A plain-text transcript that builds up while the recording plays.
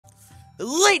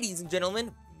Ladies and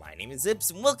gentlemen, my name is Zips,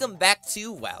 and welcome back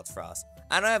to Wildfrost.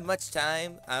 I don't have much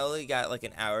time. I only got like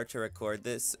an hour to record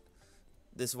this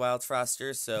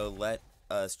Wildfroster, so let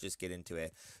us just get into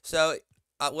it. So,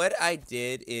 what I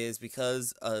did is,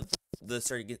 because of the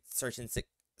certain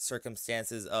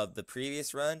circumstances of the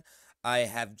previous run, I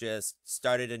have just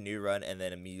started a new run and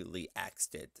then immediately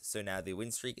axed it. So now the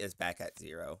win streak is back at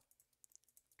 0.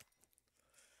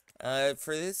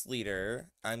 For this leader,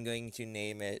 I'm going to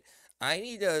name it. I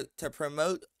need to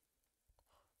promote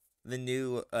the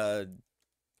new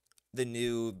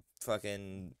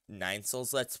fucking 9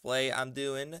 Souls Let's Play I'm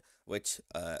doing, which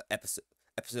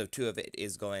episode 2 of it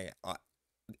is going out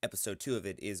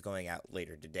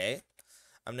later today.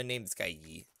 I'm gonna name this guy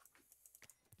Yi.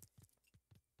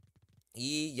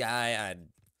 Yeah,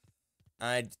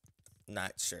 I'm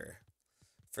not sure.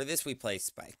 For this, we play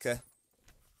Spike.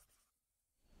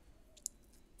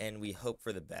 And we hope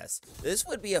for the best. This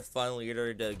would be a fun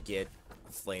leader to get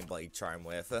Flameblade Charm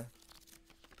with.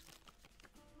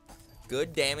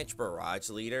 Good damage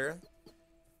barrage leader.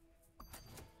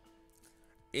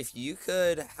 If you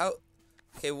could...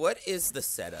 Okay, what is the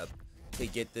setup to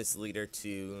get this leader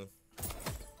to...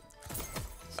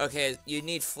 Okay, you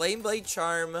need Flameblade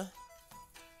Charm.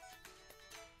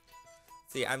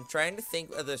 See, I'm trying to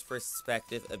think of this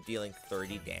perspective of dealing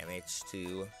 30 damage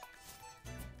to...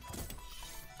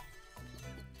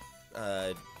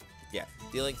 yeah,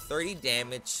 dealing 30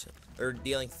 damage, or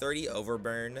dealing 30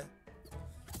 overburn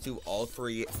to all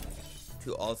three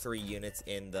units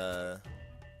in the...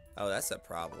 Oh, that's a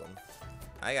problem.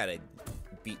 I gotta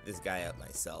beat this guy up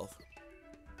myself.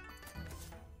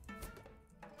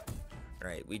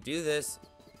 Alright, we do this.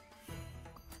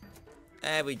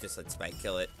 And we just let Spike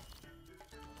kill it.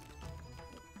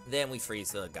 Then we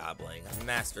freeze the Goblin.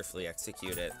 Masterfully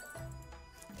execute it.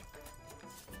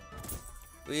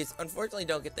 We unfortunately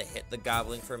don't get to hit the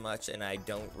Goblin for much, and I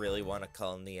don't really want to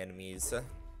call in the enemies.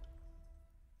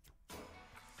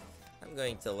 I'm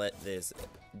going to let this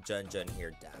Jun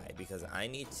here die, because I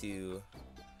need to...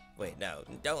 Wait, no,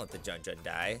 don't let the Jun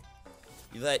die.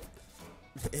 You let...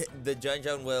 the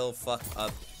Jun will fuck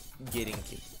up killing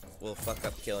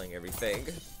everything.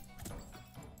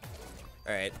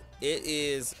 Alright,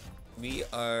 we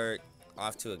are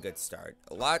off to a good start.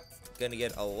 Gonna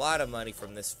get a lot of money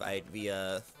from this fight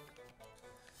via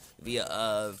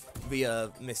Mr.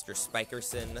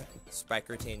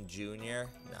 Spikerton Jr.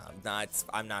 No,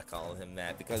 I'm not calling him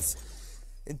that, because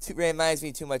it reminds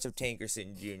me too much of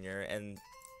Tankerson Jr., and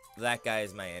that guy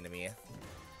is my enemy.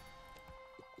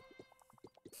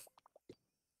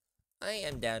 I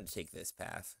am down to take this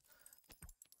path.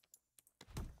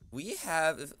 We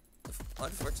have,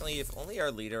 unfortunately, if only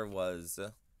our leader was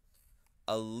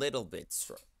a little bit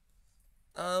strong.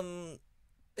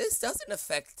 This doesn't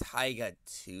affect Taiga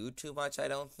too much, I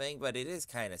don't think, but it is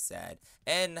kind of sad.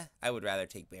 And I would rather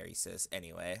take Berry Sis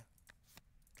anyway.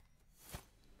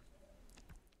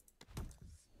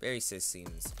 Berry Sis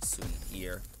seems sweet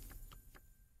here.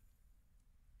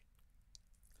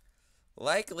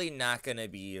 Likely not gonna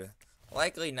be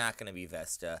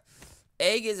Vesta.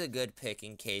 Egg is a good pick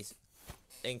in case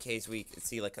we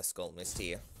see like a Skull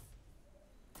Misty.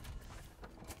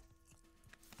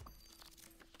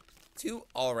 Two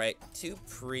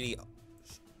pretty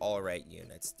alright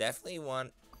units. I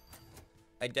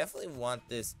definitely want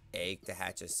this egg to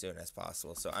hatch as soon as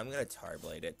possible, so I'm gonna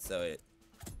Tarblade it so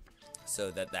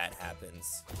that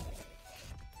happens.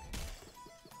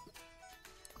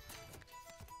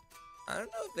 I don't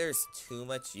know if there's too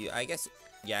much I guess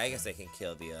I can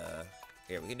kill the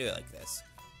here, we can do it like this.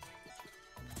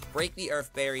 Break the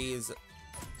Earth Berries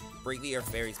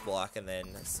block, and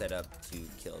then set up to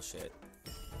kill shit.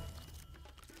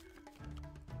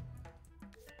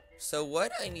 So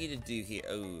what I need to do here,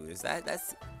 is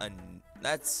that's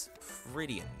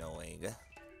pretty annoying.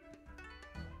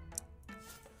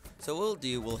 So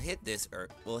we'll hit this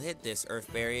Earth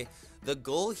Berry. The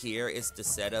goal here is to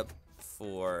set up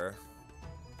for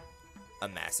a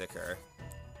massacre.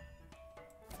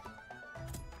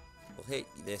 We'll hit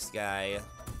this guy.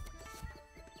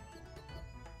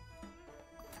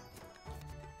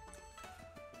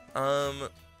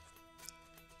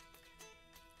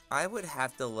 I would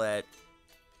have to let...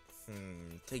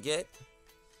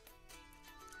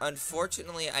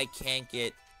 Unfortunately, I can't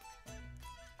get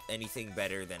anything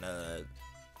better than a...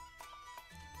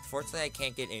 Fortunately, I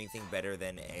can't get anything better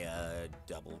than a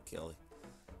double kill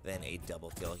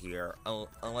here.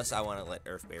 Unless I want to let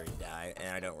Earthberry die,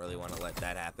 and I don't really want to let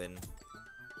that happen.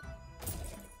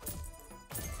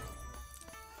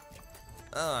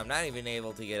 Oh, I'm not even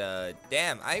able to get a...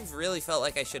 Damn, I really felt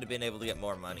like I should have been able to get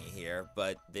more money here,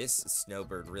 but this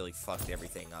snowbird really fucked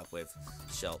everything up with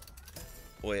shell...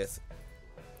 With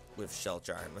shell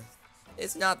charm.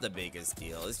 It's not the biggest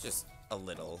deal, it's just a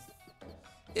little...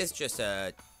 It's just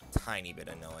a tiny bit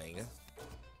annoying.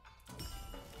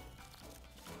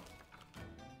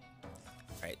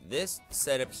 Alright, this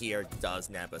setup here does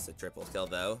nab us a triple kill,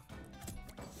 though.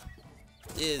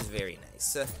 Is very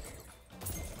nice.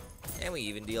 And we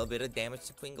even deal a bit of damage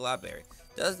to Queen Globberry.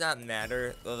 Does not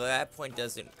matter, though that point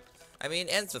doesn't... I mean,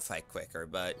 it ends the fight quicker,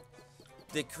 but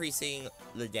decreasing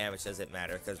the damage doesn't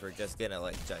matter, because we're just gonna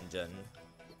let Jun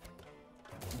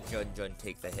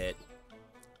take the hit.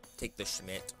 Take the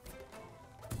Schmidt.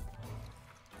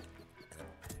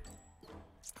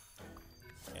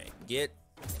 Alright,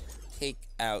 take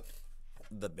out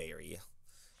the berry.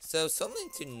 So, something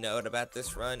to note about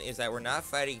this run is that we're not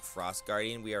fighting Frost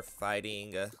Guardian, we are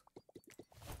fighting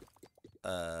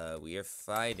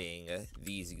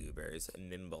these goobers,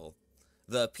 Nimble.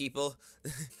 The people,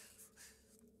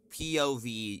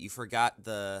 POV, you forgot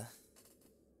the,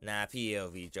 nah,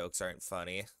 POV jokes aren't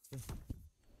funny.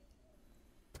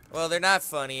 Well, they're not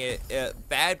funny,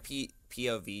 bad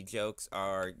POV jokes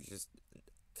are just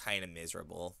kind of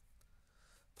miserable.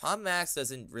 Palm Max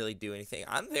doesn't really do anything.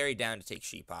 I'm very down to take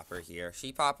Sheep Hopper here.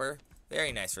 Sheep Hopper,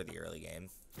 very nice for the early game.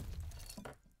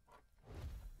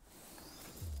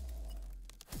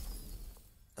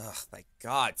 Oh my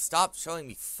god, stop showing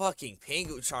me fucking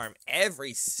Pingu Charm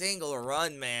every single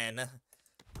run, man.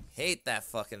 Hate that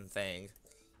fucking thing.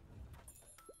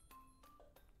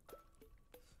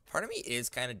 Part of me is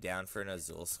kind of down for an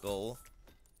Azul Skull.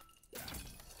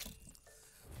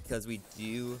 Because we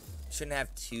shouldn't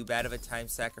have too bad of a time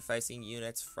sacrificing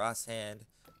units. Frost Hand.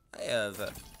 I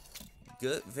have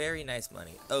good, very nice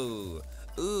money. Oh,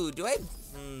 ooh, do I?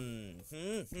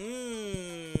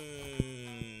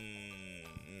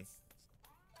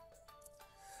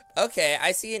 Okay,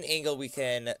 I see an angle we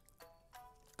can.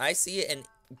 I see a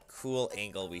cool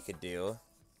angle we could do.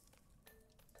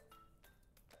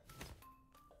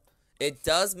 It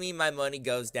does mean my money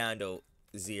goes down to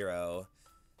 0.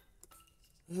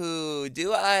 Ooh,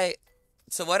 do I?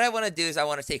 So what I want to do is I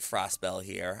want to take Frostbell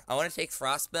here. I want to take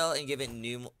Frostbell and give it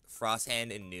Frost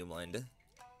Hand and Noomland.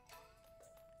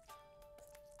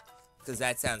 Because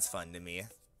that sounds fun to me.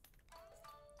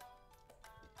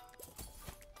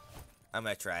 I'm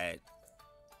gonna try it.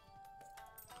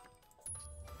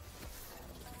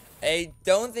 I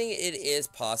don't think it is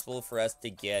possible for us to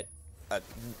get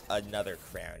another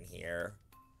crown here,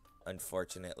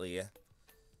 unfortunately.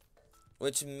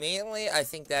 Which mainly, I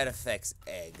think that affects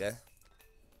Egg.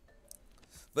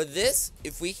 But this,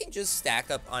 if we can just stack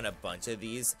up on a bunch of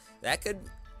these, that could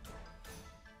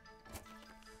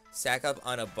stack up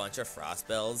on a bunch of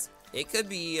Frostbells. It could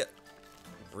be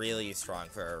really strong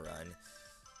for a run.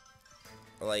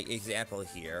 Like, example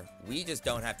here, we just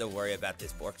don't have to worry about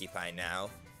this Porcupine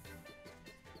now.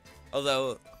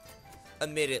 Although,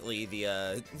 admittedly,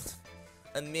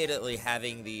 admittedly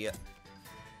having the...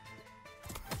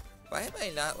 Why am I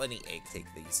not letting Egg take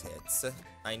these hits?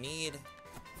 I need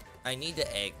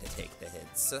the Egg to take the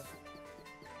hits.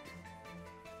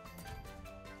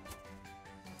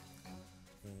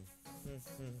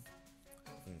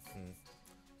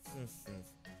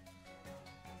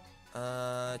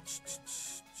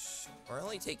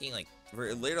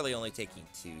 We're literally only taking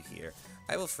 2 here.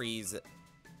 I will freeze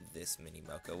this mini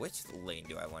Moko. Which lane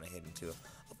do I want to hit into?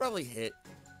 I'll probably hit...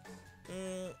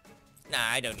 Nah,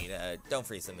 I don't need don't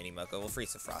freeze the mini Moko. We'll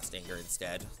freeze the Frostinger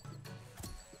instead.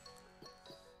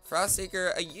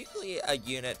 Frostinger, usually a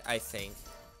unit I think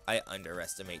I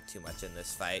underestimate too much in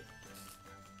this fight.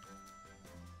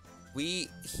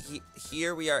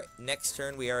 Here we are, next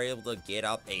turn we are able to get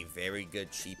up a very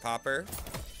good Sheep Hopper.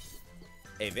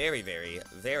 A very, very,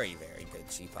 very, very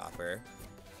good Sheep Hopper.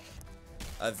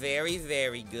 A very,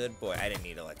 very good boy. I didn't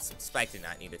need to Spike did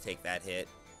not need to take that hit.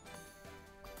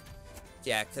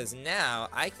 Yeah, because now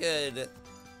I could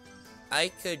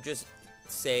just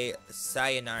say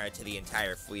sayonara to the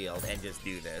entire field and just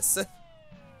do this.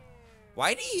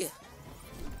 Why do you...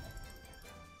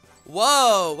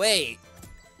 Whoa, wait.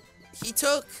 He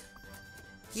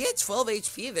had 12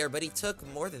 HP there, but he took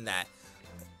more than that.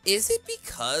 Is it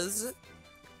because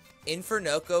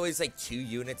Infernoco is like 2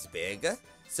 units big?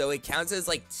 So it counts as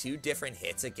like 2 different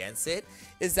hits against it?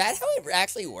 Is that how it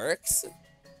actually works?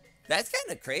 That's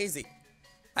kind of crazy.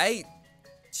 I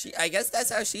guess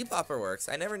that's how Sheep Hopper works.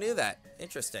 I never knew that.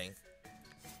 Interesting.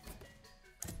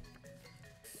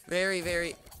 Very,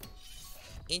 very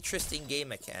interesting game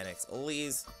mechanics.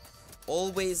 Always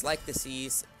like to see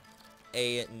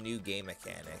a new game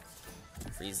mechanic.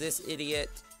 freeze this idiot.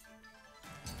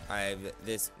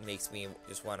 This makes me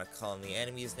just want to call in the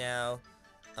enemies now.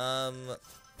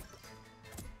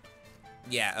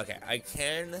 Yeah, okay, I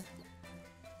can...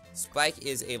 Spike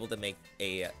is able to make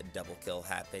a double kill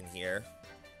happen here.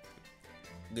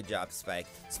 Good job, Spike.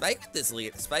 Spike with this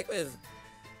lead. Spike with...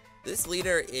 This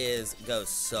leader goes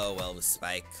so well with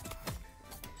Spike.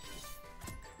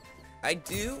 I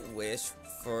do wish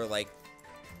for, like...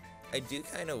 I do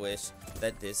kind of wish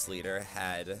that this leader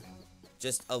had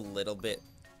just a little bit...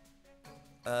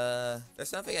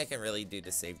 there's nothing I can really do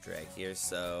to save Drag here,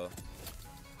 so...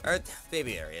 Or,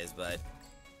 maybe there is, but...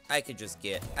 I could just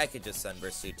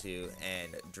Sunburst Tutu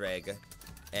and Drag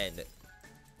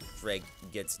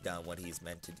gets done what he's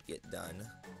meant to get done.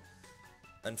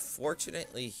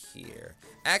 Unfortunately here...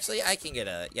 Actually, I can get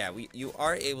a... Yeah, you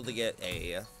are able to get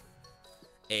a...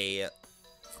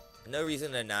 No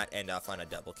reason to not end off on a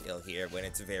double kill here when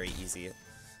it's very easy.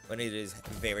 When it is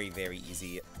very, very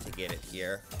easy to get it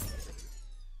here.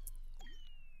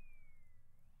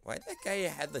 Why'd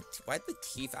the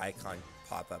teeth icon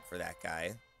pop up for that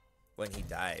guy when he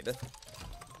died?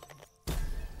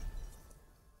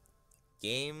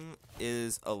 Game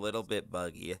is a little bit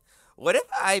buggy. What if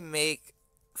I make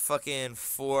fucking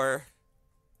 4...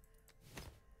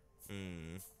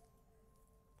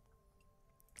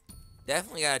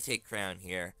 Definitely gotta take Crown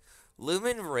here.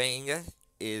 Lumen Ring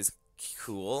is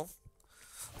cool.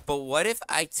 But what if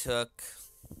I took...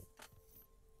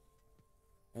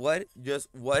 What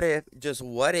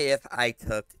if I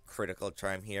took Critical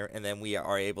Charm here, and then we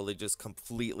are able to just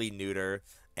completely neuter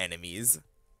enemies?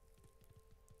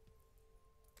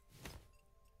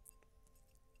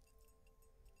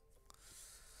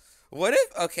 What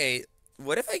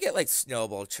if I get, like,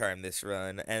 Snowball Charm this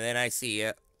run, and then I see,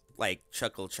 like,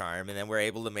 Chuckle Charm, and then we're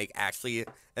able to make,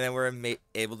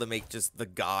 able to make just the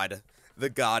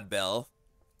God Bell.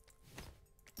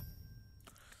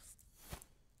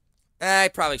 I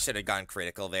probably should have gone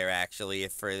critical there, actually,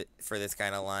 for this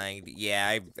kind of line. Yeah,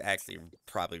 I actually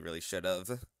probably really should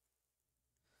have.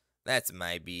 That's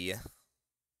my B.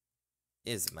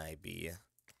 Is my B.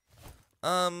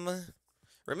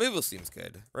 Removal seems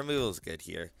good. Removal's good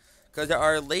here. Because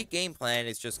our late game plan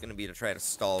is just going to be to try to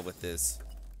stall with this.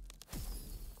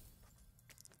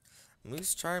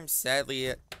 Moose Charm,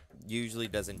 sadly, usually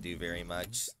doesn't do very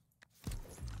much.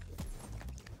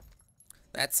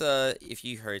 That's, if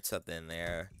you heard something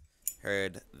there,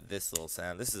 heard this little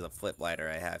sound. This is a flip lighter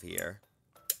I have here.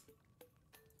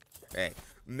 Okay,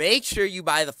 make sure you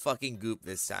buy the fucking goop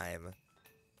this time.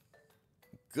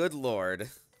 Good lord.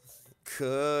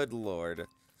 Good lord.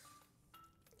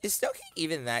 Is Stoking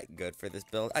even that good for this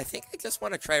build? I think I just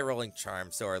want to try rolling Charm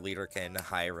so our leader can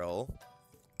high roll.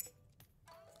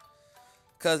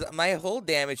 Because my whole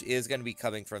damage is going to be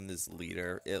coming from this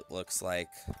leader, it looks like.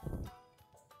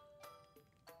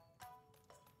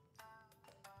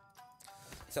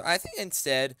 So I think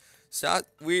instead,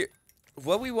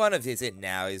 what we want to visit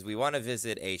now is we want to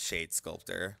visit a Shade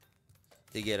Sculptor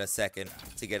to get a second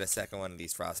one of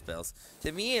these frost spells.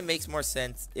 To me, it makes more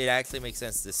sense. It actually makes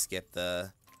sense to skip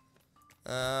the.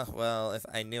 Well, if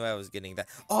I knew I was getting that.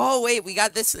 Oh wait, we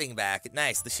got this thing back.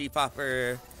 Nice, the Sheep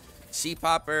Hopper.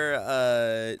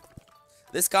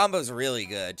 This combo's really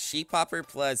good. Sheep Hopper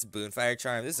plus Boonfire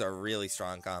Charm. This is a really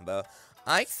strong combo.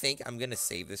 I think I'm gonna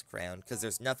save this crown, because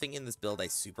there's nothing in this build I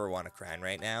super want to crown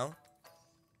right now.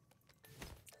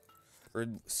 Or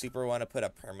super want to put a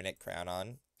permanent crown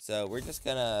on. So we're just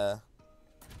going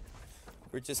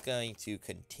to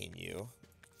continue.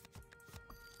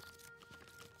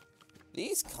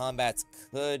 These combats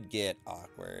could get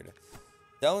awkward.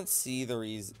 Don't see the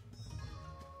reason.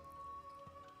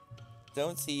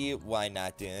 Don't see why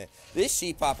not doing it. This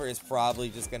Sheep Hopper is probably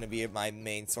just gonna be my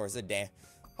main source of damage.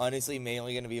 Honestly,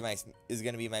 mainly gonna be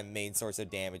my main source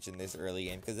of damage in this early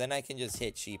game, because then I can just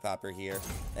hit Sheep Hopper here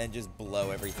and just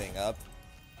blow everything up,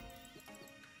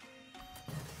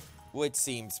 which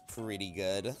seems pretty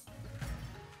good.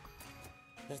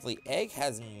 Definitely, Egg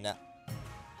has not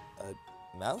a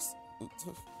mouse.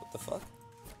 What the fuck?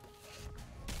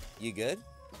 You good?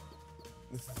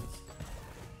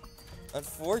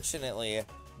 Unfortunately,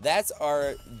 that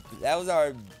was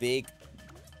our big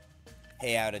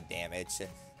payout of damage.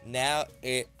 Now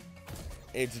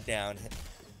it's down.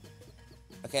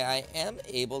 Okay, I am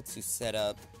able to set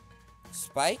up.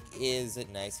 Spike is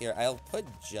nice here. I'll put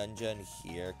Junjun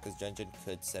here because Junjun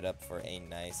could set up for a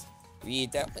nice. We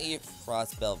definitely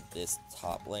frostbell this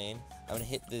top lane. I'm gonna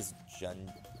hit this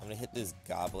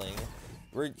Goblin.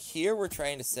 We're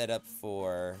trying to set up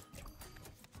for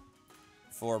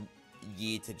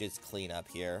Yi to just clean up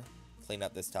here. Clean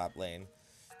up this top lane.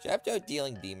 Japto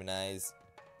dealing Demonize.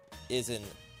 isn't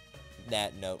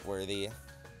that noteworthy.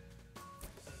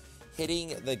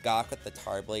 Hitting the Gawk with the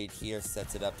Tar Blade here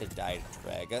sets it up to die to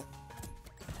Dreg.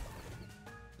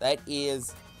 That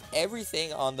is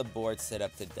everything on the board set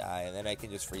up to die, and then I can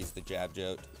just freeze the Jab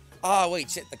Jote. Oh, wait,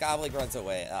 shit, the Goblin runs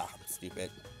away. Ah, I'm stupid.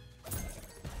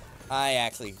 I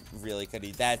actually really could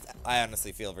eat that. I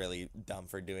honestly feel really dumb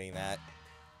for doing that.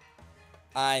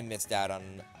 I missed out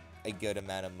on a good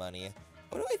amount of money.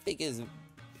 What do I think is a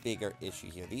bigger issue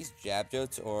here? These Jab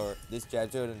Jotes, or this Jab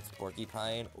Jote and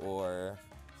Porcupine, or...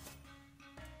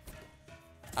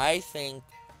 I think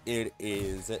it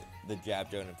is the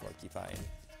Jab Jote and Porcupine.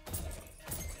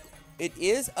 It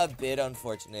is a bit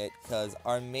unfortunate, because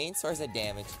our main source of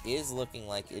damage is looking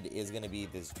like it is going to be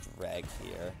this Dreg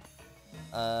here.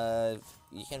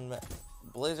 You can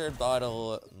Blizzard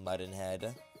Bottle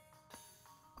Muddenhead.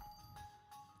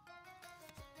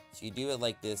 So you do it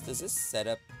like this. Does this set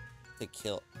up to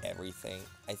kill everything?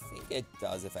 I think it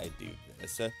does if I do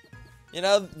this. You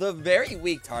know, the very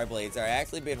weak Tar Blades are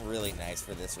actually been really nice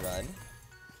for this run.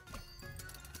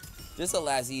 Just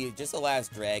allows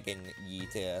Dreg and Yi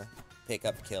to pick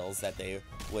up kills that they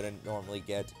wouldn't normally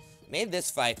get. Made this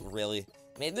fight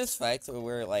so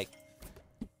we're like,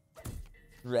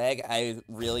 Dreg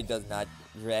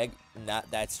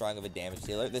not that strong of a damage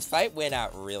dealer. This fight went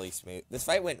really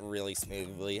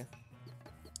smoothly.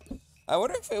 I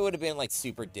wonder if it would have been like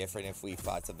super different if we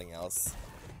fought something else.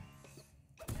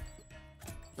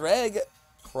 I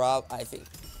think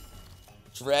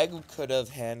Dreg could have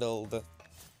handled.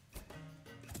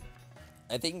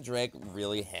 I think Dreg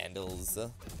really handles.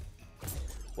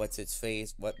 What's its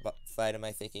face? What fight am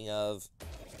I thinking of?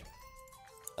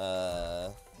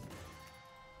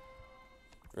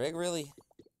 Dreg really.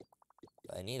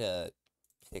 I need to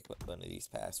pick one of these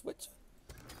past. Which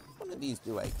one of these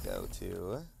do I go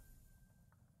to?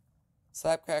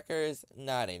 Slapcrackers,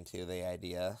 not into the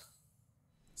idea.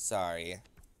 Sorry.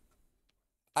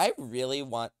 I really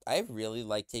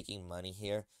like taking money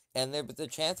here. And there's a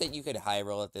chance that you could high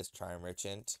roll at this Charm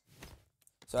Merchant.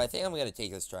 So I think I'm going to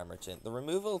take this Charm Merchant. The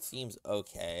removal seems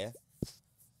okay.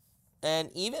 And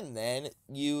even then,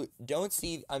 you don't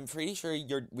see... I'm pretty sure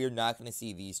we're not going to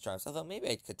see these charms. Although maybe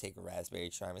I could take a Raspberry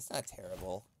Charm. It's not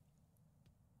terrible.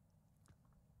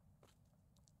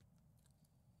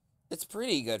 It's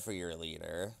pretty good for your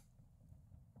leader.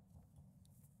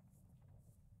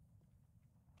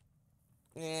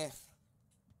 Eh.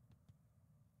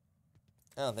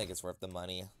 I don't think it's worth the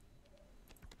money.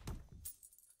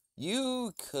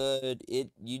 You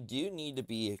do need to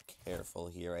be careful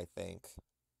here, I think.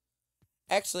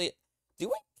 Actually,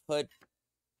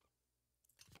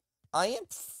 I am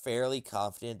fairly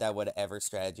confident that whatever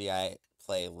strategy I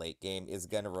play late game is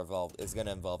gonna involve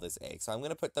this egg. So I'm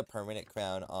gonna put the permanent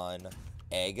crown on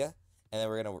egg, and then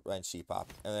we're gonna run sheep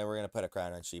hop, and then we're gonna put a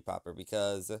crown on sheep hopper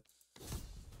because,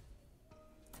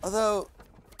 although,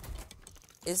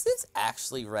 is this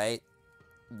actually right?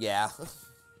 Yeah.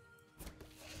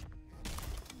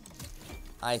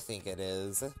 I think it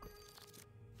is.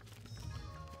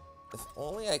 If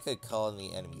only I could call in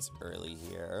the enemies early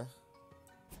here.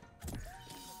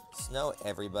 Snow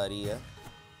everybody.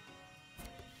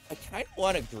 I kind of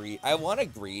want to greed. I want to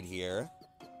greed here.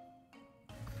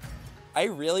 I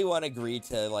really want to greed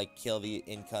to, like, kill the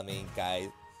incoming guy.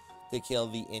 To kill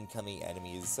the incoming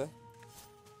enemies.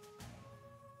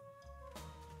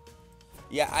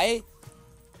 Yeah,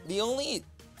 the only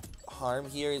harm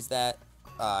here is that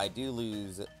I do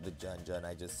lose the Jun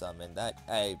I just summoned. That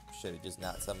I should have just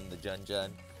not summoned the Jun.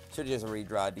 Should have just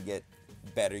redrawed to get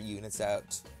better units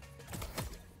out.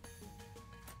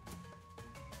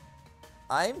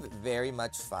 I'm very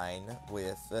much fine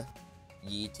with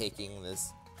Yi taking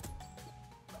this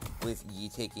 3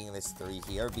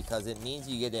 here because it means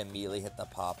you get to immediately hit the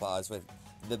Pawpaws with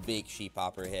the big Sheep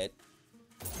Hopper hit.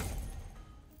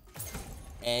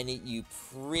 And you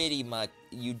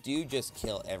do just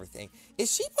kill everything.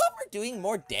 Is Sheep Hopper doing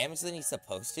more damage than he's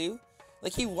supposed to?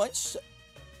 Like,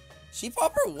 Sheep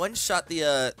Hopper one-shot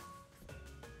the,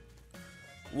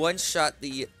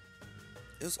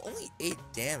 it was only 8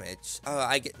 damage.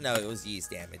 Oh, no, it was Yi's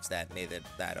damage that made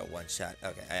that a one-shot.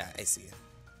 Okay, I see it.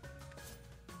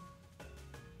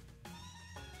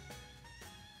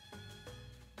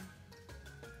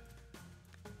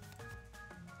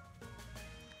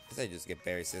 I just get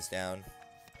Berry Sis down.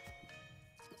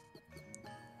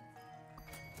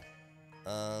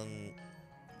 I'm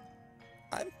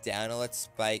down to let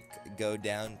Spike go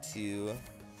down to...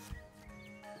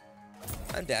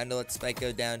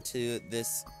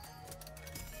 this...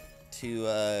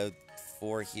 to,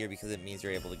 4 here because it means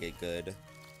you're able to get good.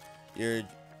 You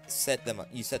set them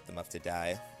up to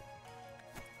die.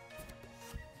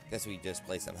 Guess we just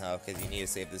play some health, because you need to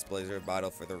save this Blizzard bottle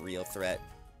for the real threat.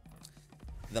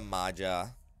 The Maja.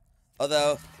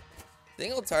 Although,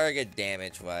 single target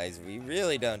damage-wise, we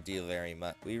really don't deal very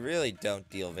much.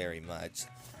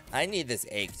 I need this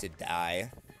egg to die.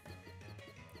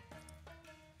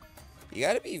 You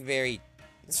gotta be very...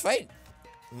 This fight,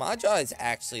 Maja is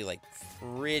actually, like,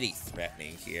 pretty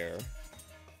threatening here.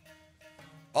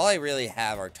 All I really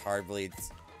have are tar bleeds.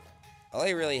 I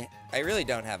really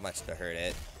don't have much to hurt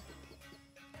it.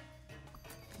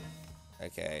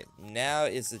 Okay, now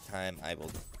is the time I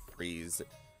will freeze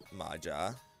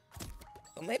Maja.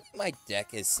 Well, maybe my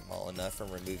deck is small enough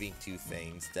from removing 2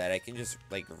 things that I can just,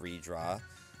 like, redraw.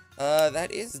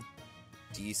 That is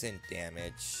decent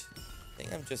damage. I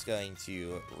think I'm just going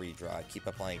to redraw, keep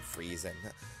applying freeze and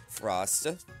frost.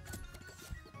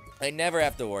 I never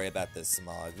have to worry about the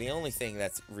smog. The only thing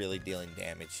that's really dealing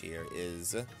damage here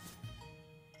is...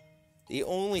 The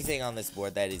only thing on this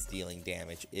board that is dealing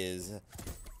damage is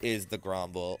the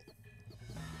Grumble.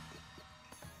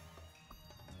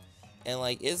 And,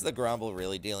 like, is the Grumble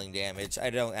really dealing damage? I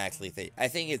don't actually think... I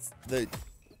think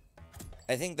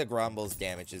the Grumble's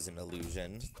damage is an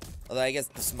illusion. Although I guess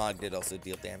the smog did also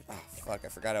deal damage. Oh, fuck, I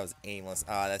forgot I was aimless.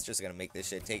 Ah, that's just gonna make this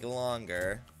shit take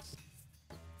longer.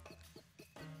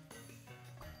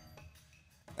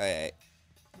 Alright.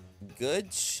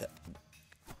 Good shot.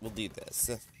 We'll do this.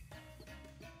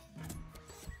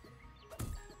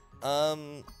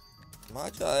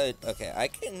 Maja... Okay, I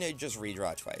can just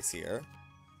redraw twice here.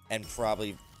 And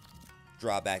probably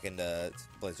draw back into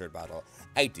Blizzard Bottle.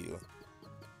 I do.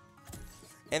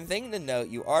 And thing to note,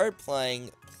 you are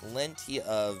playing plenty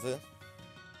of...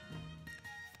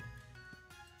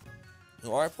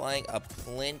 You are applying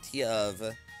plenty of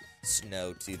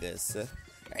snow to this.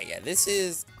 Alright, yeah,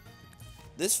 this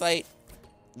fight,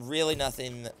 really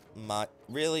nothing,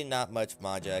 really not much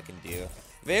Maja can do.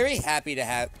 Very,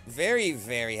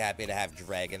 very happy to have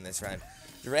Dreg in this run.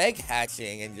 Dreg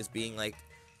hatching and just being, like,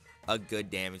 a good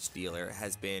damage dealer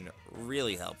has been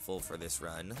really helpful for this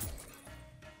run.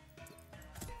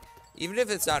 Even if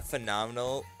it's not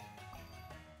phenomenal,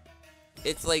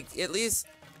 it's like, at least,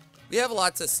 we have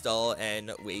lots of stall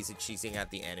and ways of cheesing at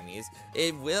the enemies.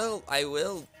 I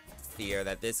will fear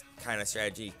that this kind of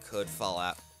strategy could fall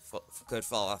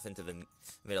off into the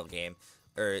middle game,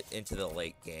 or into the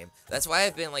late game. That's why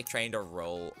I've been, like, trying to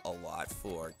roll a lot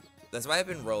for, that's why I've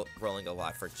been rolling a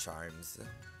lot for charms,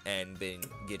 and been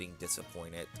getting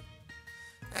disappointed.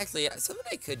 Actually, something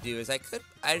I could do is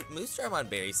Moose Charm on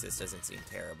Berry Sis doesn't seem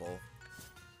terrible.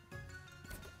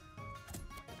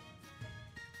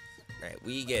 Alright,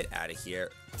 we get out of here.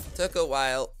 Took a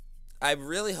while. I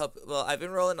really hope, well, I've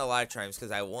been rolling a lot of charms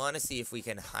because I want to see if we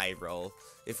can high roll,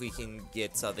 if we can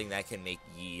get something that can make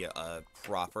Yi a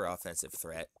proper offensive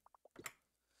threat.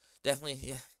 Definitely,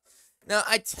 yeah. Now,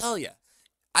 I tell ya,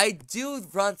 I do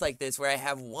runs like this where I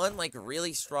have one, like,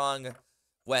 really strong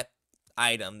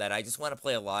item that I just want to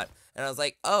play a lot, and I was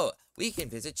like, oh, we can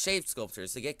visit Shade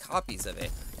Sculptors to get copies of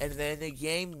it, and then the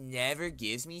game never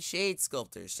gives me Shade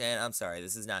Sculptors. Shen, I'm sorry,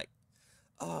 this is not,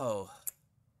 oh,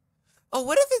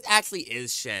 what if it actually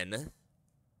is Shen?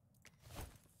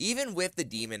 Even with the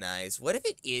Demon Eyes, what if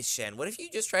it is Shen? What if you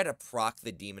just try to proc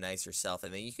the Demon Eyes yourself,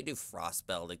 and then you could do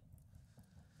Frostspell to...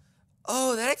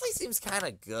 Oh, that actually seems kind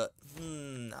of good.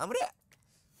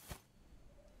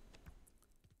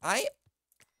 I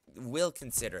will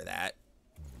consider that.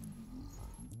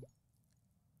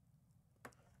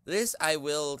 This I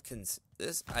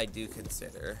do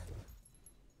consider.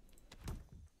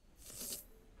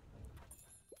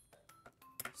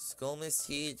 Skull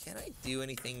Misty, can I do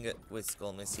anything with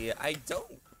Skull Misty? I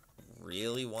don't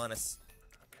really want to...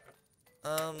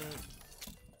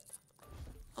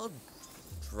 I'll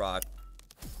draw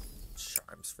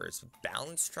charms first.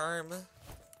 Balance Charm?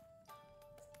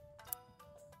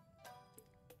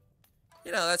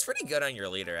 You know, that's pretty good on your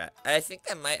leader. I think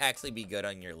that might actually be good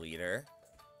on your leader.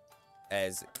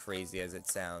 As crazy as it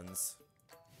sounds.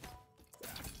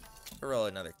 I'll roll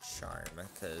another charm,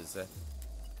 because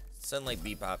Sunlight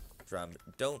Bebop Drum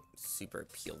don't super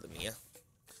appeal to me.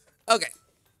 Okay.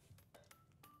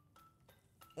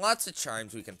 Lots of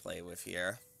charms we can play with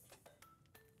here.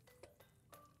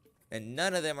 And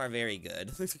none of them are very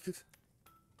good.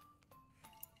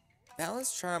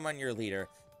 Balance Charm on your leader.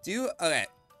 Okay.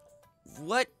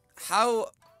 What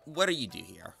do you do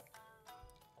here?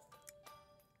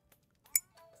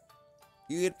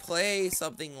 You could play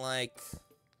something like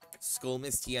Skull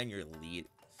Misty on your lead.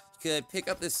 You could pick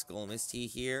up this Skull Misty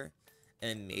here,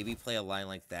 and maybe play a line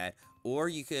like that. Or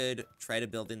you could try to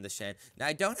build in the Shen. Now,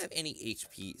 I don't have any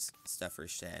HP stuff for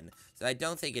Shen, so I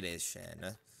don't think it is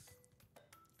Shen.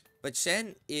 But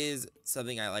Shen is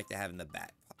something I like to have in the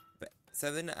back.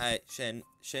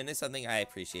 Shen is something I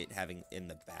appreciate having in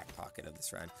the back pocket of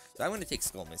this run. So I'm going to take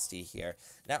Skull Misty here.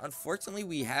 Now, unfortunately,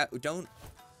 we don't.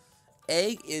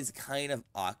 Egg is kind of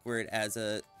awkward as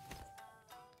a.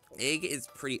 Egg is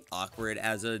pretty awkward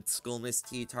as a Skull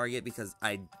Misty target because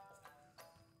I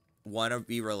want to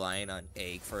be relying on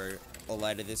Egg for a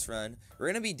lot of this run. We're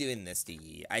going to be doing this to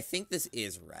Yi. I think this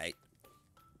is right.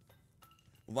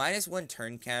 -1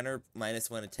 turn counter,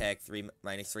 -1 attack,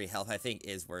 -3 health, I think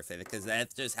is worth it, because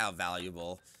that's just how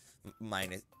valuable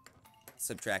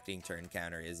subtracting turn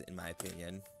counter is, in my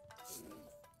opinion.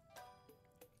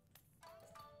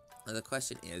 Now, the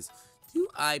question is, do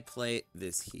I play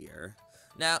this here?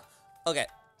 Now, okay,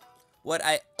 what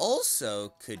I also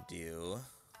could do,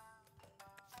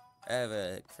 I have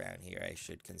a crown here I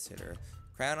should consider.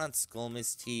 Crown on Skull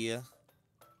Misty.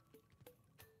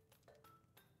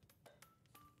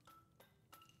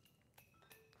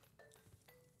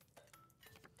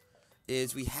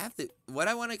 Is we have the, what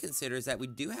I want to consider is that we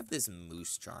do have this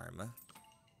Moose Charm.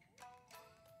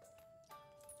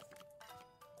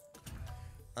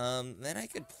 Then I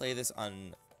could play this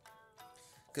on,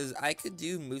 because I could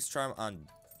do Moose Charm on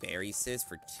Berry Sis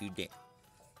for 2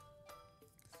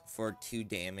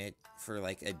 damage, for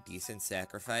like a decent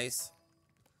sacrifice.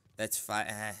 That's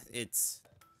fine. It's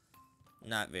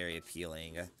not very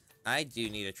appealing. I do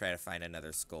need to try to find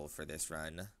another skull for this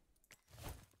run.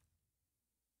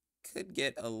 Could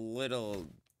get a little,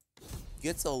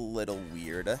 gets a little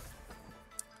weird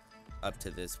up to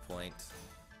this point.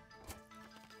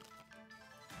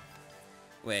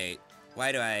 Wait,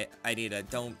 why do I need a,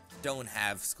 don't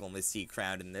have Skull Misty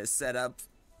crowned in this setup.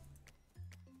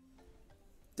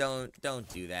 Don't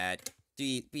do that.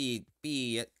 Be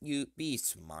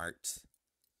smart.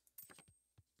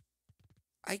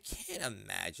 I can't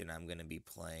imagine I'm gonna be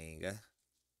playing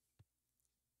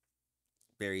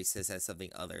Berry Sis as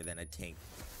something other than a tank,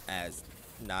 as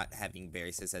not having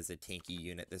Berry Sis as a tanky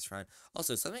unit this run.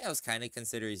 Also, something I was kind of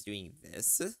considering is doing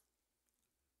this.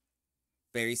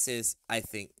 Berry Sis, I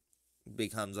think,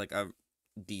 becomes like a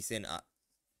decent,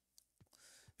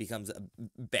 becomes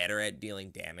better at dealing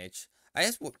damage. I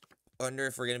just wonder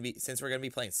if we're gonna be, since we're gonna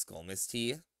be playing Skull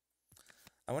Misty,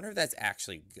 I wonder if that's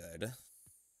actually good.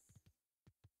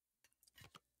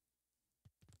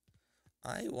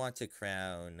 I want to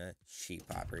crown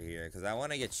Sheep Hopper here, because I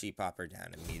want to get Sheep Hopper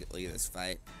down immediately this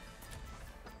fight.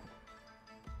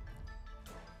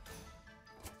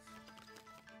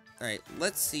 Alright,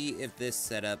 let's see if this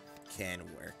setup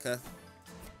can work.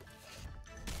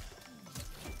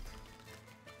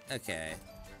 Okay.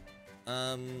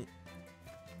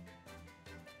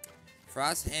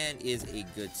 Frost Hand is a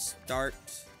good start.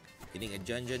 Getting a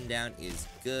Jun down is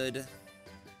good.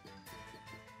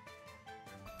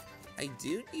 I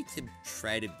do need to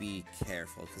try to be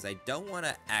careful, because I don't want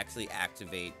to actually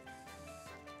activate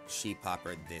Sheep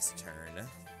Hopper this turn.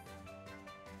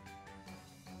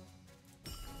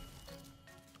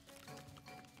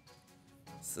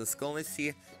 So Skull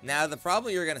Misty. Now, the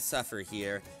problem you're going to suffer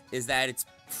here is that it's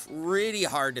pretty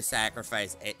hard to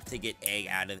sacrifice it to get egg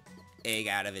out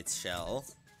of its shell.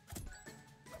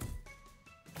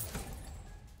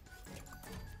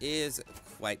 It is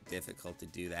quite difficult to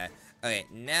do that. Okay,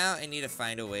 now I need to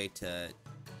find a way to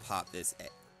pop this egg.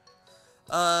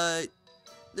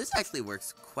 This actually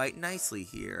works quite nicely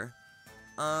here.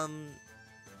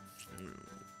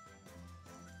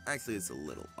 Actually, it's a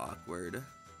little awkward.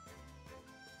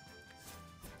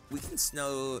 We can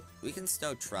snow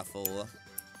Truffle.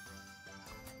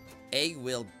 Egg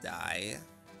will die.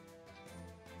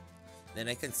 Then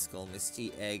I can Skull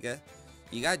Misty Egg.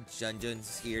 You got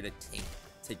Junjuns here to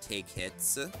take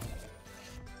hits.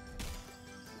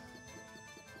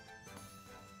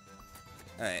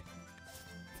 Alright.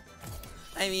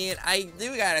 I mean, I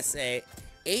do gotta say,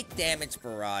 8 damage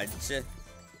barrage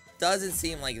doesn't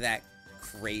seem like that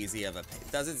crazy of a,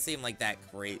 doesn't seem like that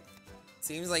great.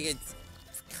 Seems like it's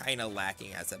kind of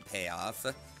lacking as a payoff.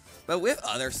 But with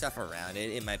other stuff around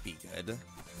it, it might be good.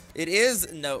 It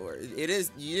is noteworthy. It is,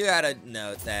 you gotta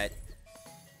note that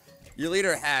your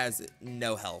leader has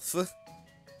no health.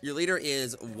 Your leader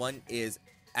is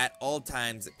at all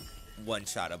times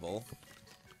one-shottable.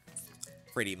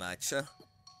 Pretty much.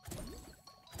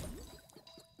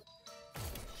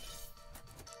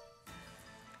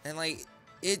 And like,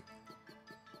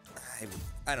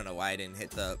 I don't know why I didn't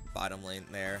hit the bottom lane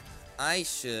there. I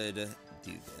should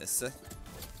do this.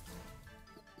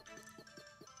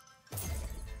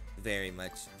 Very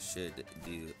much should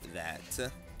do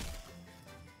that.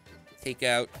 Take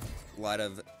out a lot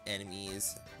of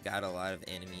enemies. Got a lot of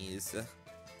enemies.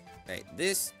 Alright,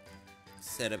 this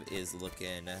Setup is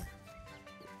looking...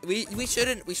 We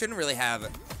shouldn't really have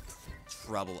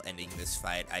trouble ending this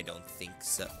fight. I don't think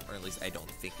so. Or at least I don't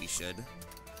think we should.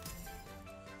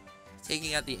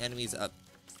 Taking out the enemies up.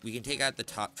 We can take out the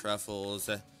top truffles.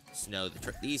 Snow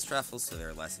these truffles so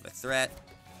they're less of a threat.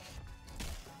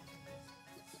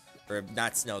 Or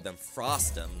not snow them,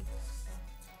 frost them.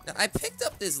 Now, I picked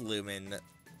up this lumen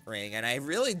ring, and I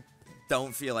really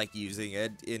don't feel like using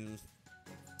it,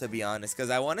 to be honest, because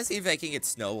I want to see if I can get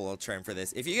Snowball Charm for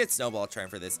this. If you get Snowball Charm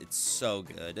for this, it's so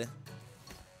good.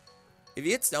 If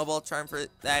you get Snowball Charm for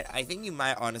that, I think you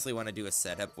might honestly want to do a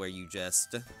setup where you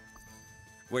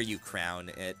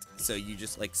crown it, so you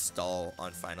just, like, stall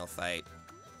on final fight.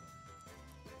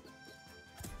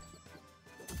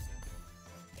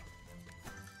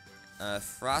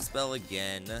 Frostbell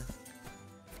again.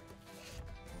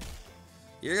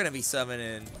 You're gonna be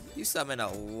summoning... You summon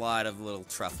a lot of little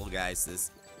truffle guys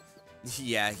this...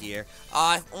 Yeah, here.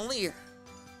 I've only...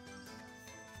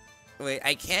 Wait,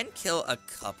 I can kill a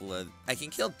couple of... I can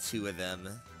kill 2 of them.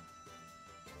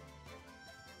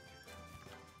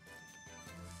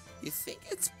 You think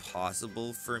it's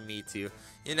possible for me to...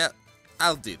 You know,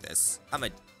 I'll do this.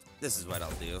 This is what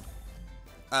I'll do.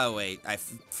 Oh, wait, I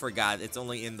forgot. It's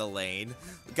only in the lane.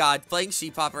 God, playing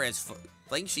Sheephopper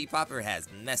has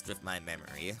messed with my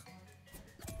memory.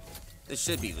 This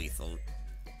should be lethal,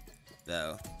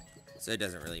 though, so it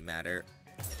doesn't really matter.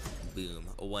 Boom.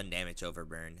 A 1 damage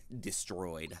overburn.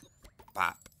 Destroyed.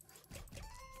 Pop.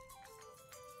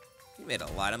 We made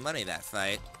a lot of money that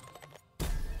fight.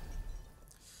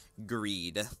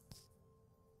 Greed.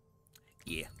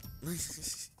 Yeah.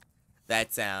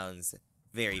 That sounds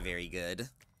very, very good.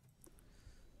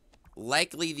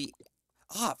 Likely the...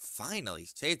 Oh, finally,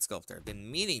 Shade Sculptor. Been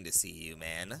meaning to see you,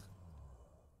 man.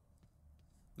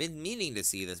 Been meaning to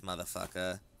see this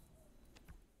motherfucker.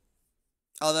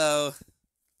 Although...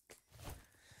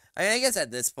 I mean, I guess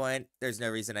at this point, there's no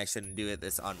reason I shouldn't do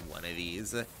this on one of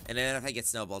these. And then if I get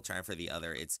Snowball Charm for the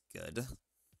other, it's good.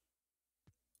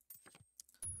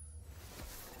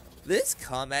 This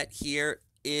combat here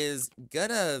is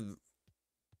gonna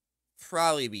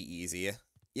probably be easy.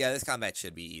 Yeah, this combat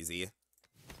should be easy.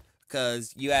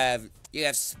 Because you have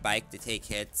Spike to take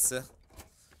hits.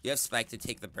 You have Spike to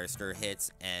take the burster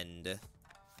hits, and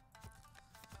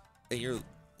your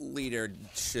leader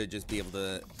should just be able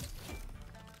to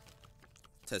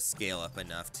scale up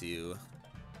enough to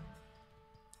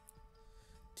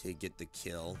get the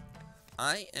kill.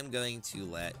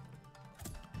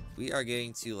 We are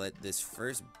going to let this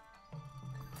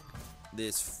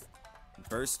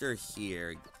burster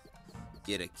here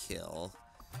get a kill.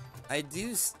 I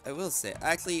will say,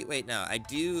 actually, wait, no, I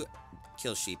do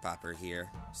kill Sheephopper here,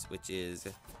 which is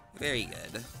very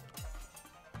good.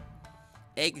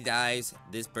 Egg dies,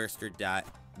 this burster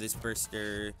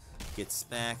gets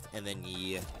smacked, and then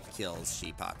he kills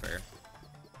Sheephopper.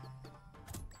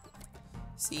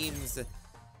 Seems...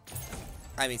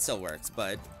 I mean, still works,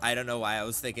 but I don't know why I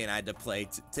was thinking I had to play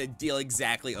to deal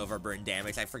exactly overburn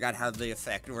damage. I forgot how the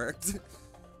effect worked.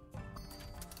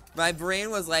 My brain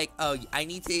was like, oh, I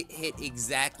need to hit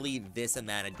exactly this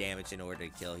amount of damage in order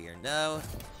to kill here. No.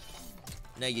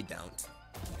 No, you don't.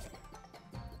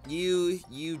 You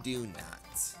do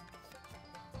not.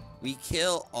 We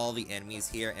kill all the enemies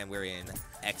here, and we are in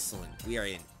excellent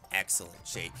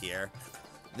shape here.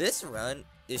 This run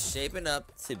is shaping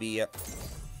up to be...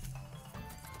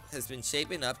 has been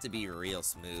shaping up to be real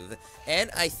smooth, and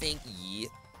I think Yi,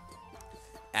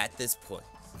 at this point,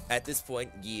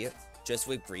 Yi, just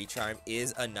with Breach Charm,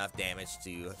 is enough damage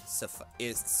to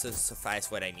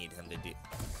suffice what I need him to do.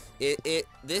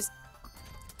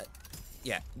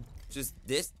 Just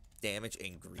this damage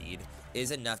and Greed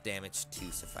is enough damage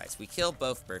to suffice. We kill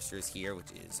both bursters here,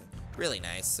 which is really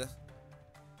nice.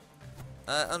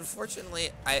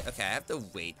 Unfortunately, I have to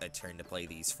wait a turn to play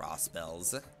these frost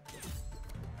spells.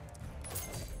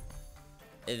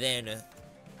 And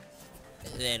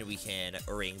then we can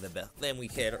ring the bell. Then we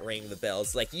can ring the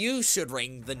bells. Like, you should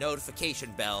ring the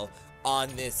notification bell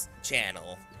on this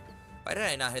channel. Why did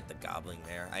I not hit the goblin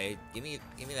there? Give me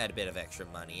that a bit of extra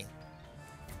money.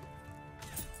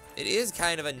 It is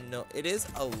kind of it is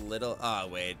a little, oh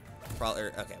wait,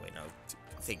 Crawler, okay, wait, no,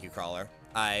 thank you, Crawler.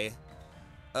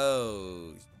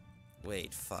 Oh,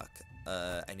 wait, fuck,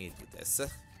 I need to do this.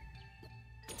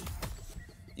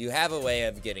 You have a way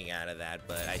of getting out of that,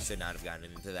 but I should not have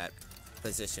gotten into that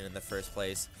position in the first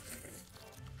place.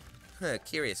 Huh,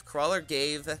 curious. Crawler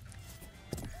gave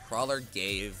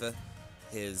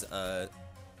his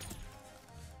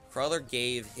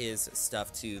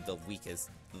stuff to the weakest,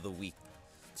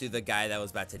 to the guy that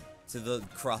was about to,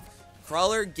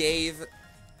 Crawler gave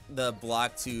the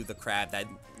block to the crab that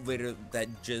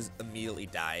just immediately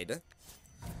died.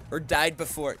 Or died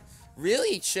before.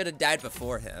 Really should have died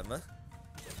before him.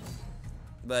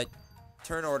 But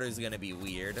turn order is gonna be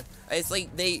weird. It's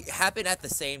like they happen at the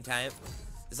same time.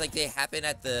 It's like they happen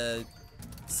at the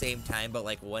same time, but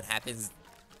like what happens,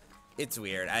 it's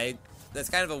weird. That's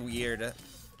kind of a weird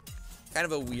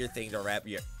thing to wrap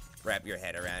your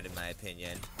head around, in my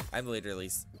opinion. I'm just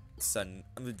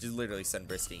literally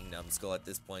sunbursting numbskull at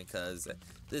this point, because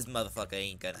this motherfucker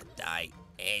ain't gonna die.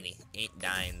 And he ain't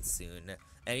dying soon.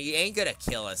 And he ain't gonna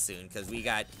kill us soon, because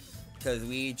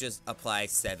we just apply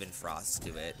 7 frost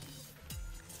to it.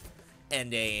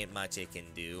 And there ain't much it can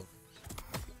do.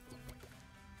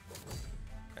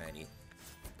 Alrighty.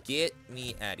 Get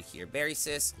me out of here. Berry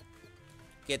sis.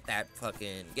 Get that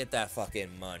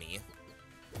fucking money.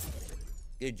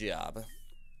 Good job.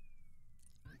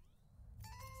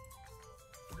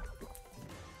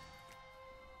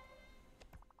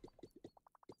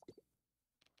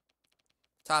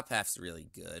 Top half's really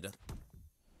good.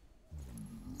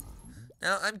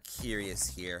 Now, I'm curious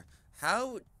here.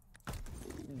 How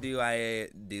do I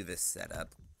do this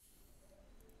setup?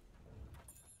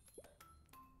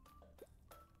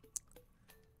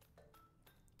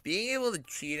 Being able to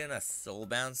cheat in a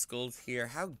soulbound skulls here,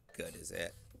 how good is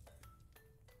it?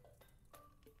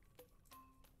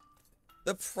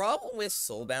 The problem with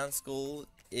soulbound skull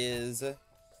is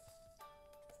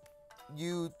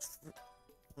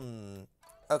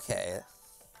okay.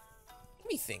 Let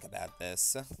me think about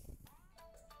this.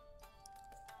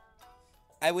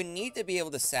 I would need to be able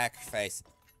to sacrifice.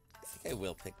 I think I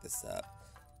will pick this up.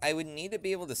 I would need to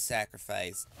be able to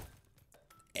sacrifice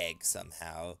egg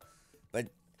somehow.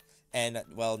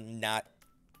 Well, not.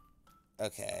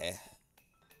 Okay.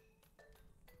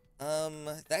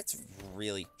 That's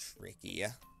really tricky.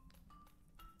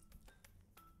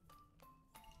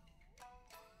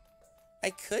 I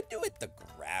could do it the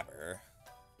grabber.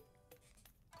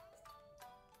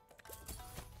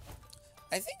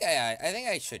 I think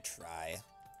I should try.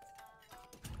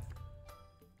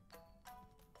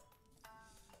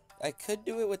 I could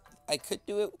do it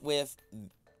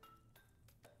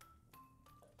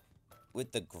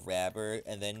with the grabber,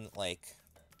 and then like,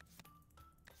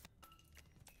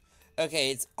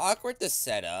 okay, it's awkward to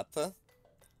set up,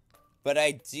 but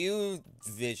I do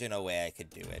vision a way I could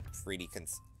do it pretty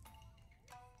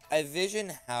I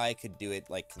vision how I could do it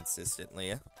like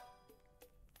consistently.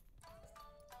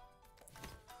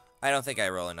 I don't think I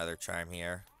roll another charm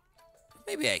here.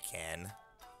 Maybe I can.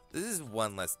 This is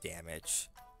 1 less damage.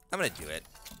 I'm gonna do it.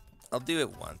 I'll do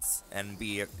it once and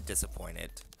be disappointed.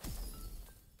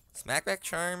 Smackback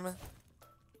charm.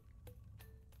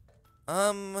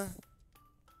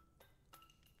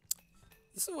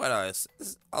 This is what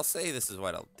I'll say. This is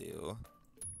what I'll do.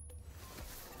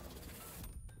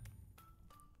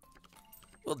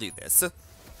 We'll do this.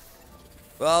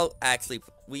 Well, actually,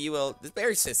 we will. This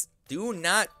berry sis. Do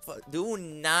not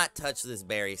touch this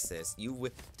berry, sis.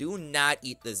 Do not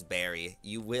eat this berry.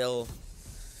 You will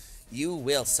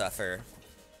suffer.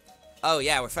 Oh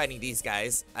yeah, we're fighting these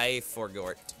guys. I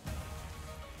forgot.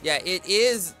 Yeah, it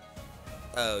is.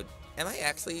 Oh, am I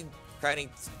actually fighting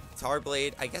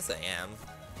Tarblade? I guess I am.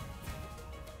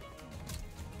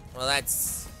 Well,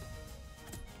 that's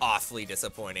awfully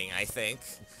disappointing, I think.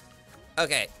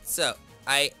 Okay, so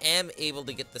I am able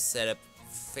to get the setup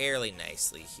fairly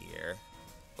nicely here.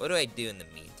 What do I do in the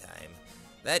meantime?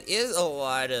 That is a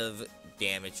lot of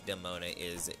damage Demona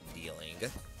is dealing.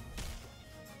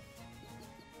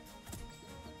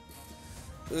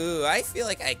 Ooh, I feel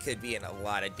like I could be in a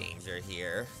lot of danger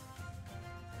here.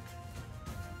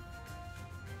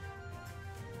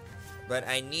 But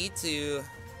I need to...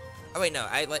 Oh wait, no,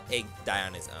 I let Egg die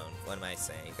on his own. What am I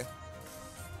saying?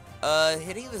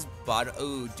 Hitting this bottom...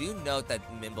 Ooh, do note that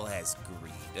Mimble has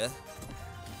greed. You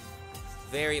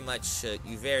very much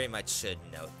should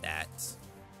note that.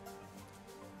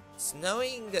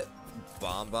 Snowing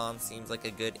Bomb seems like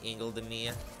a good angle to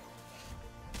me.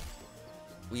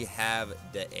 We have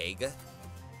the egg.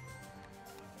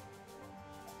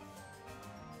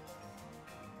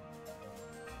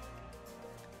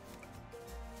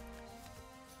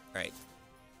 Alright.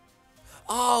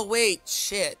 Oh, wait,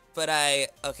 shit. But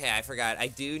okay, I forgot. I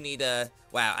do need a...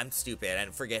 Wow, I'm stupid. I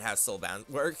forget how Soulbound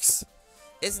works.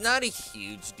 It's not a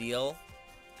huge deal.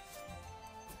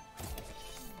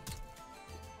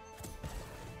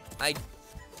 I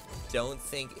don't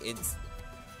think it's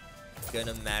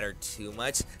gonna matter too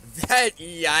much. That,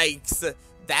 yikes.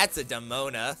 That's a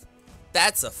Demona.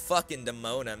 That's a fucking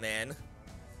Demona, man.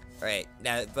 Alright,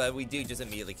 now, but we do just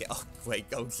immediately get. Oh, wait,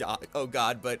 oh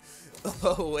god, but.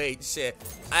 Oh, wait, shit.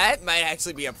 That might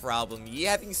actually be a problem. You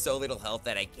having so little health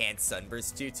that I can't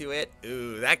sunburst you to it?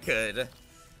 Ooh, that could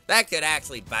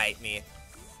actually bite me.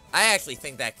 I actually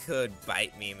think that could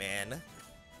bite me, man.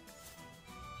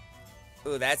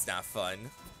 Ooh, that's not fun.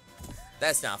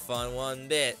 That's not fun one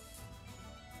bit.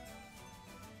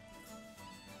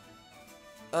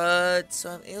 So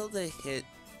I'm able to hit.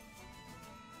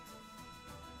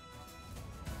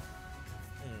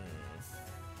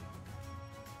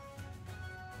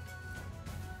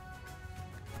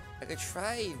 I could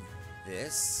try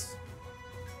this.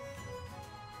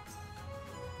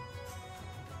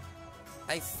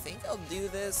 I think I'll do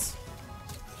this.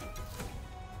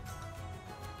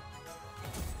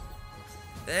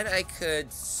 Then I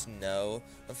could snow.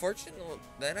 Unfortunately,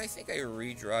 then I think I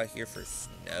redraw here for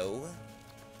snow.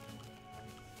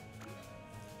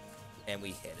 And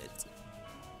we hit it.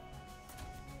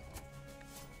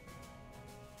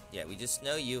 Yeah, we just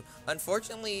snow you.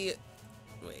 Unfortunately,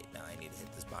 wait, no, I need to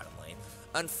hit this bottom lane.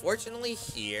 Unfortunately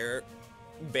here,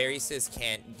 Berrysis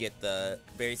can't get the...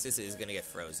 Berrysis is gonna get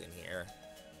frozen here.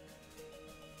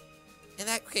 In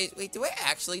that case, wait, do I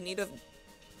actually need a...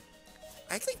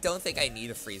 I actually don't think I need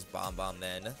a freeze Bomb Bomb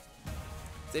then.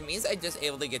 So it means I'm just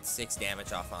able to get 6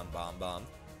 damage off on Bomb Bomb.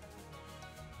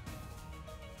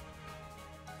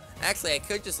 Actually, I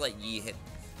could just let Yi hit...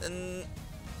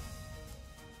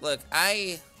 Look,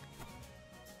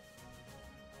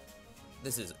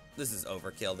 This is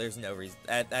overkill. There's no reason...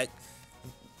 That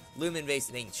Lumen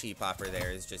Basing Chi Popper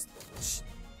there is just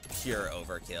pure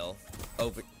overkill.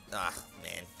 Ah,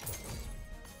 man.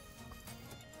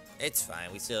 It's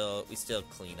fine. We still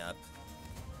clean up.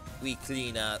 We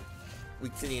clean up. We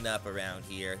clean up around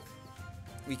here.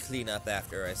 We clean up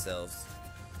after ourselves.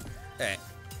 Alright.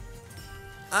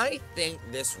 I think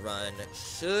this run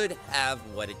should have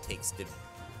what it takes to...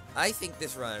 I think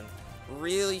this run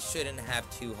really shouldn't have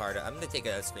too hard... I'm gonna take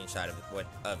a screenshot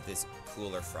of this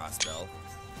cooler frost bell.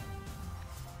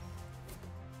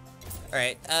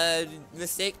 Alright,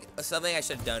 mistake, something I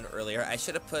should have done earlier. I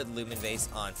should have put Lumen Vase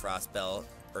on frost bell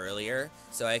earlier,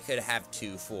 so I could have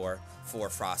 2 for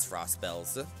frost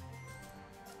bells.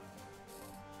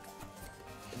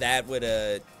 That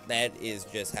is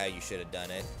just how you should have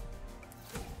done it.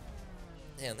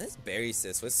 Man, this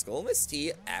Berrysis with Skull Mist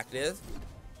Tea active,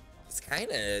 it's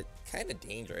kind of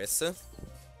dangerous.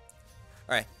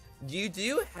 Alright, you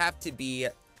do have to be...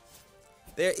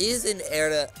 There is an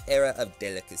era of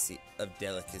delicacy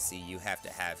you have to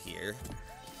have here.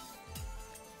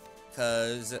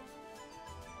 Cause,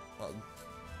 well,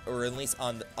 or at least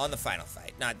on the final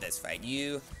fight, not this fight.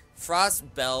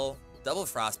 Double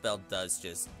Frost Bell does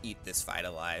just eat this fight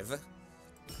alive.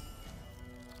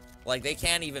 Like, they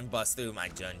can't even bust through my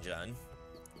Jun.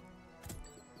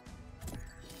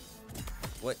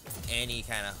 What any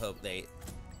kind of hope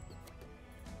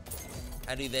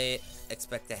how do they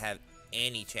expect to have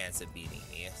any chance of beating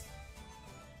me?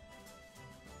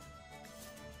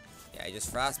 Yeah, I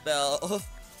just Frost Bell.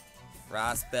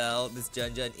 Frost Bell. This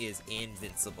Jun is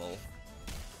invincible.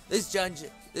 This Jun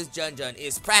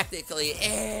is practically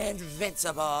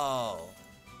invincible.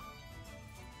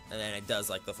 And then it does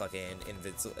like the fucking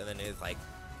invincible, and then it like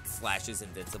flashes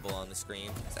invincible on the screen.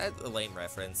 Is that a lame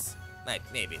reference?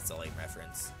 Maybe it's a lame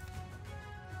reference.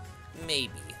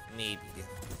 Maybe.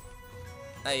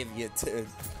 I have yet to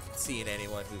see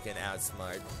anyone who can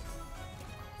outsmart.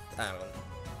 I don't know.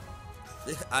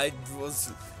 I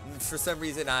was, for some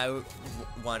reason, I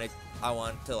want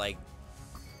to like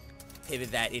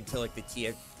pivot that into like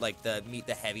the the Meet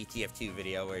the Heavy TF2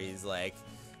 video where he's like,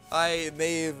 I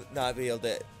may not be able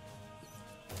to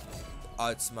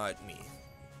outsmart me.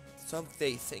 Some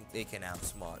they think they can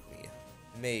outsmart me.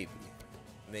 Maybe.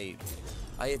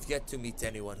 I have yet to meet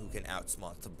anyone who can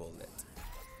outsmart the bullet.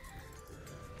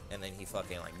 And then he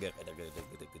fucking like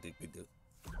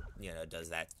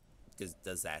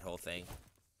does that whole thing.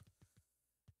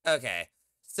 Okay,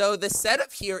 so the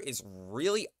setup here is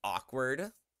really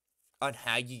awkward on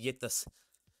how you get the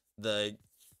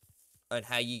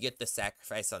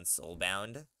sacrifice on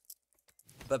Soulbound,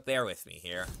 but bear with me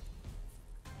here.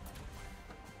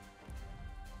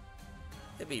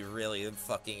 It'd be really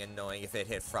fucking annoying if it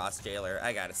hit Frost Jailer,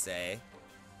 I gotta say.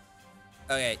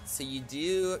 Okay, so you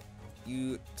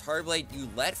Tarblade, you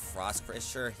let Frost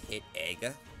Crusher hit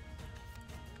Egg.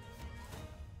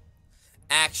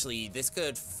 Actually, this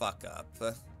could fuck up.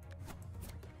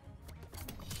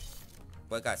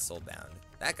 What got Soulbound?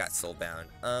 That got Soulbound.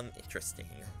 Interesting.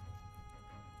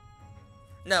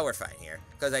 No, we're fine here.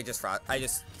 Because I just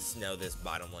snow this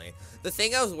bottom lane. The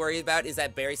thing I was worried about is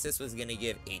that Berrysis was gonna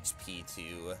give HP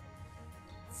to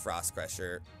Frost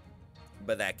Crusher,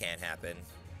 but that can't happen.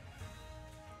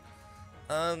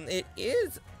 It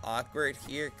is awkward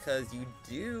here, because you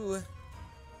do...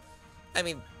 I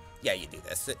mean, yeah, you do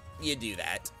this. You do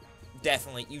that.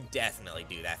 You definitely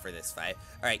do that for this fight.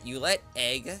 Alright, you let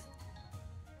Egg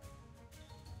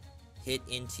hit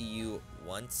into you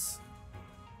once.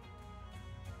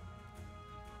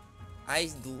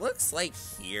 Looks like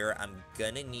here I'm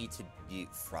gonna need to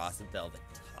beat Frostbell the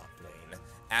top lane.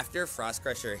 After Frost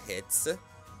Crusher hits...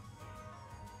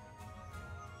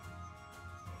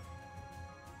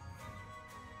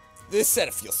 This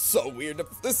setup feels so weird to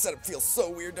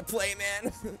play,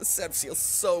 man. This setup feels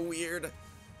so weird.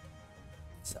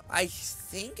 So I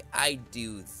think I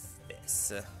do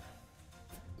this.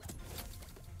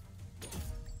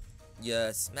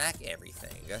 You smack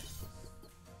everything.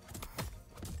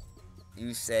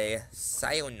 You say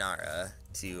sayonara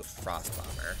to Frost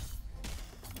Bomber.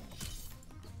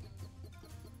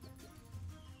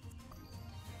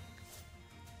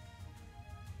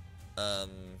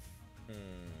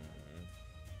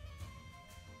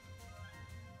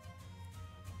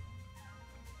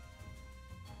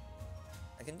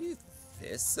 I can do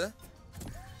this,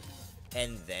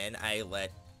 and then I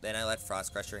let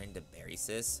Frost Crusher into Berry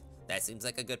Sis. That seems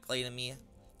like a good play to me.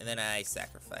 And then I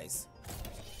sacrifice.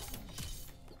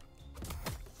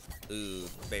 Ooh,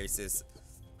 Berry Sis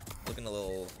looking a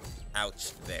little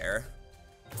ouch there,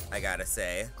 I gotta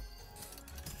say.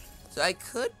 So I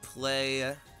could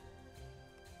play.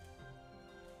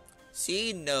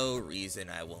 See no reason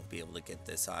I won't be able to get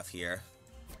this off here.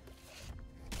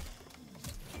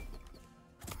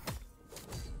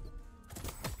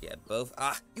 Yeah, both.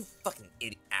 Ah, you fucking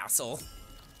idiot asshole.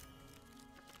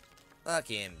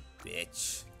 Fucking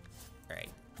bitch.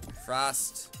 Alright.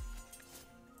 Frost.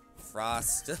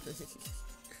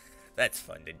 That's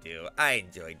fun to do. I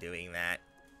enjoy doing that.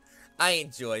 I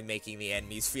enjoy making the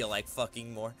enemies feel like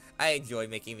fucking I enjoy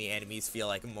making the enemies feel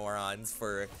like morons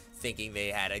for thinking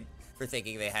they had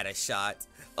a shot.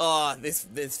 Oh, this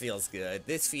feels good.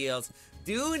 This feels.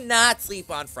 Do not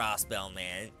sleep on Frostbell,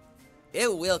 man.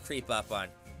 It will creep up on.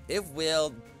 It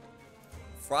will.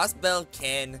 Frostbell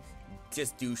can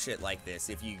just do shit like this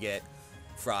if you get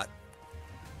Frost.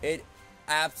 It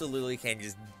absolutely can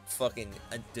just fucking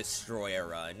destroy a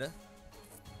run.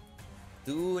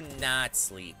 Do not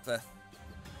sleep.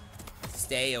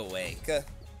 Stay awake.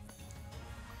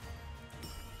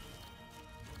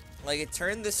 Like, it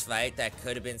turned this fight that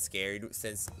could have been scared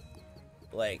since,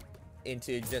 like,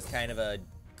 into just kind of a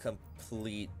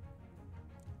complete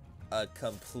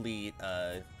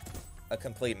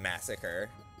massacre.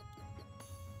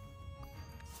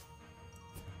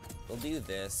 We'll do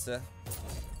this.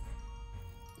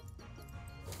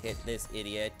 Hit this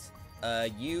idiot.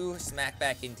 You smack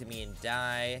back into me and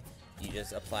die. You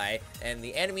just apply. And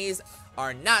the enemies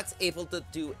are not able to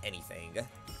do anything.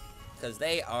 Because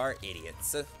they are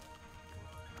idiots.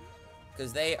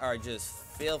 Because they are just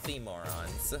filthy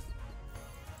morons.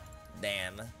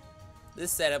 Damn.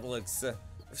 This setup looks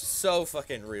so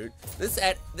fucking rude. This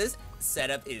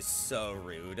setup is so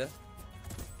rude.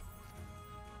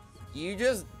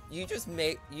 You're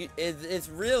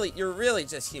really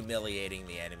just humiliating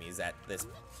the enemies at this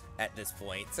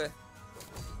point.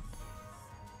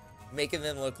 Making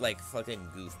them look like fucking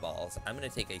goofballs. I'm gonna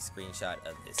take a screenshot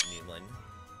of this new one.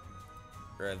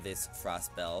 Or of this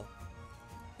Frostbell.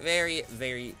 Very,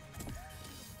 very,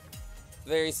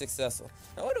 very successful.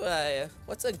 Now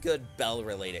what's a good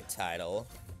bell-related title?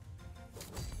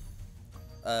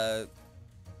 How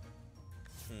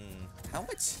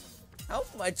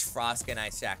much frost can I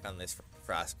stack on this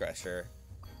Frost Crusher?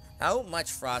 How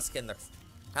much frost can a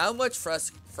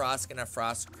Frost Crush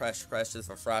is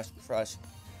a Frost Crush?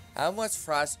 How much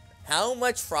frost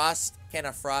can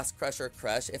a Frost Crusher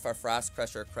crush if a Frost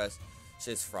Crusher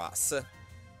crushes frost?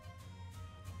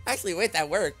 Actually, wait, that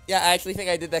worked. Yeah, I actually think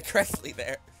I did that correctly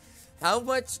there. How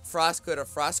much frost could a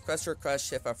Frost Crusher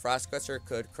crush if a Frost Crusher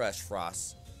could crush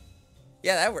frost?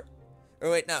 Yeah, that worked. Or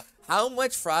wait, no. How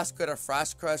much frost could a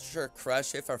Frost Crusher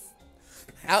crush if a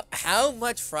how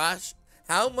much frost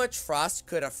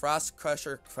could a Frost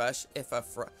Crusher crush if a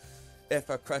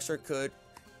crusher could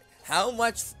how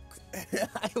much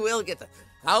I will get that.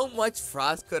 How much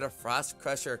frost could a Frost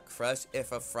Crusher crush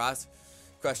if a Frost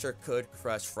Crusher could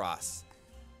crush frost?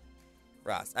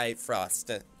 I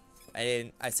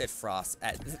said frost.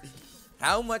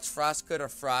 How much frost could a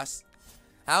frost?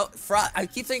 I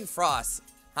keep saying frost.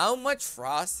 How much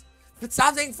frost? But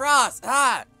stop saying frost!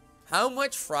 Ah! How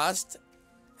much frost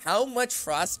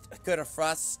could a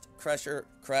Frost Crusher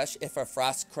crush if a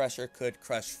Frost Crusher could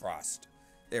crush frost?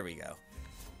 There we go.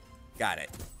 Got it.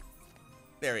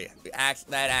 There we go.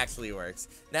 That actually works.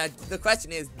 Now, the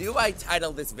question is, do I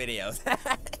title this video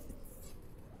that?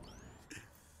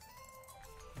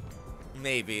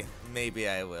 Maybe. Maybe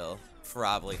I will.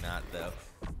 Probably not, though.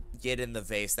 Get in the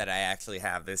vase that I actually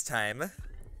have this time.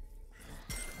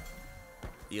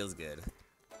 Feels good.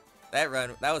 That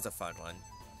was a fun one.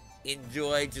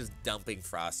 Enjoy just dumping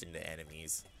frost into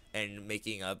enemies and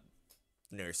making up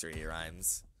nursery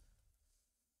rhymes.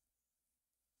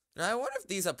 Now, I wonder if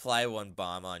these apply one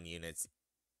bomb on units.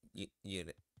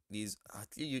 These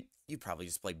you probably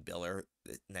just play Biller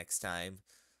next time.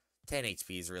 10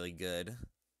 HP is really good.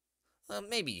 Well,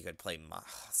 maybe you could play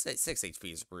 6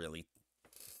 HP is really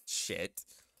shit.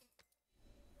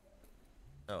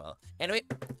 Oh well. Anyway,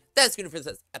 that's gonna be for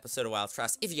this episode of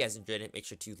Wildfrost. If you guys enjoyed it, make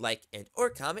sure to like and or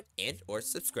comment and or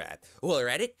subscribe. While you're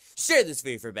at it, share this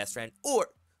video with your best friend or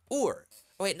oh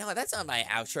wait, no, that's not my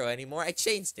outro anymore. I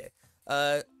changed it.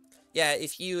 Yeah,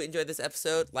 if you enjoyed this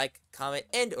episode, like, comment,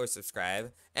 and or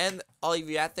subscribe. And all of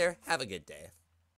you out there, have a good day.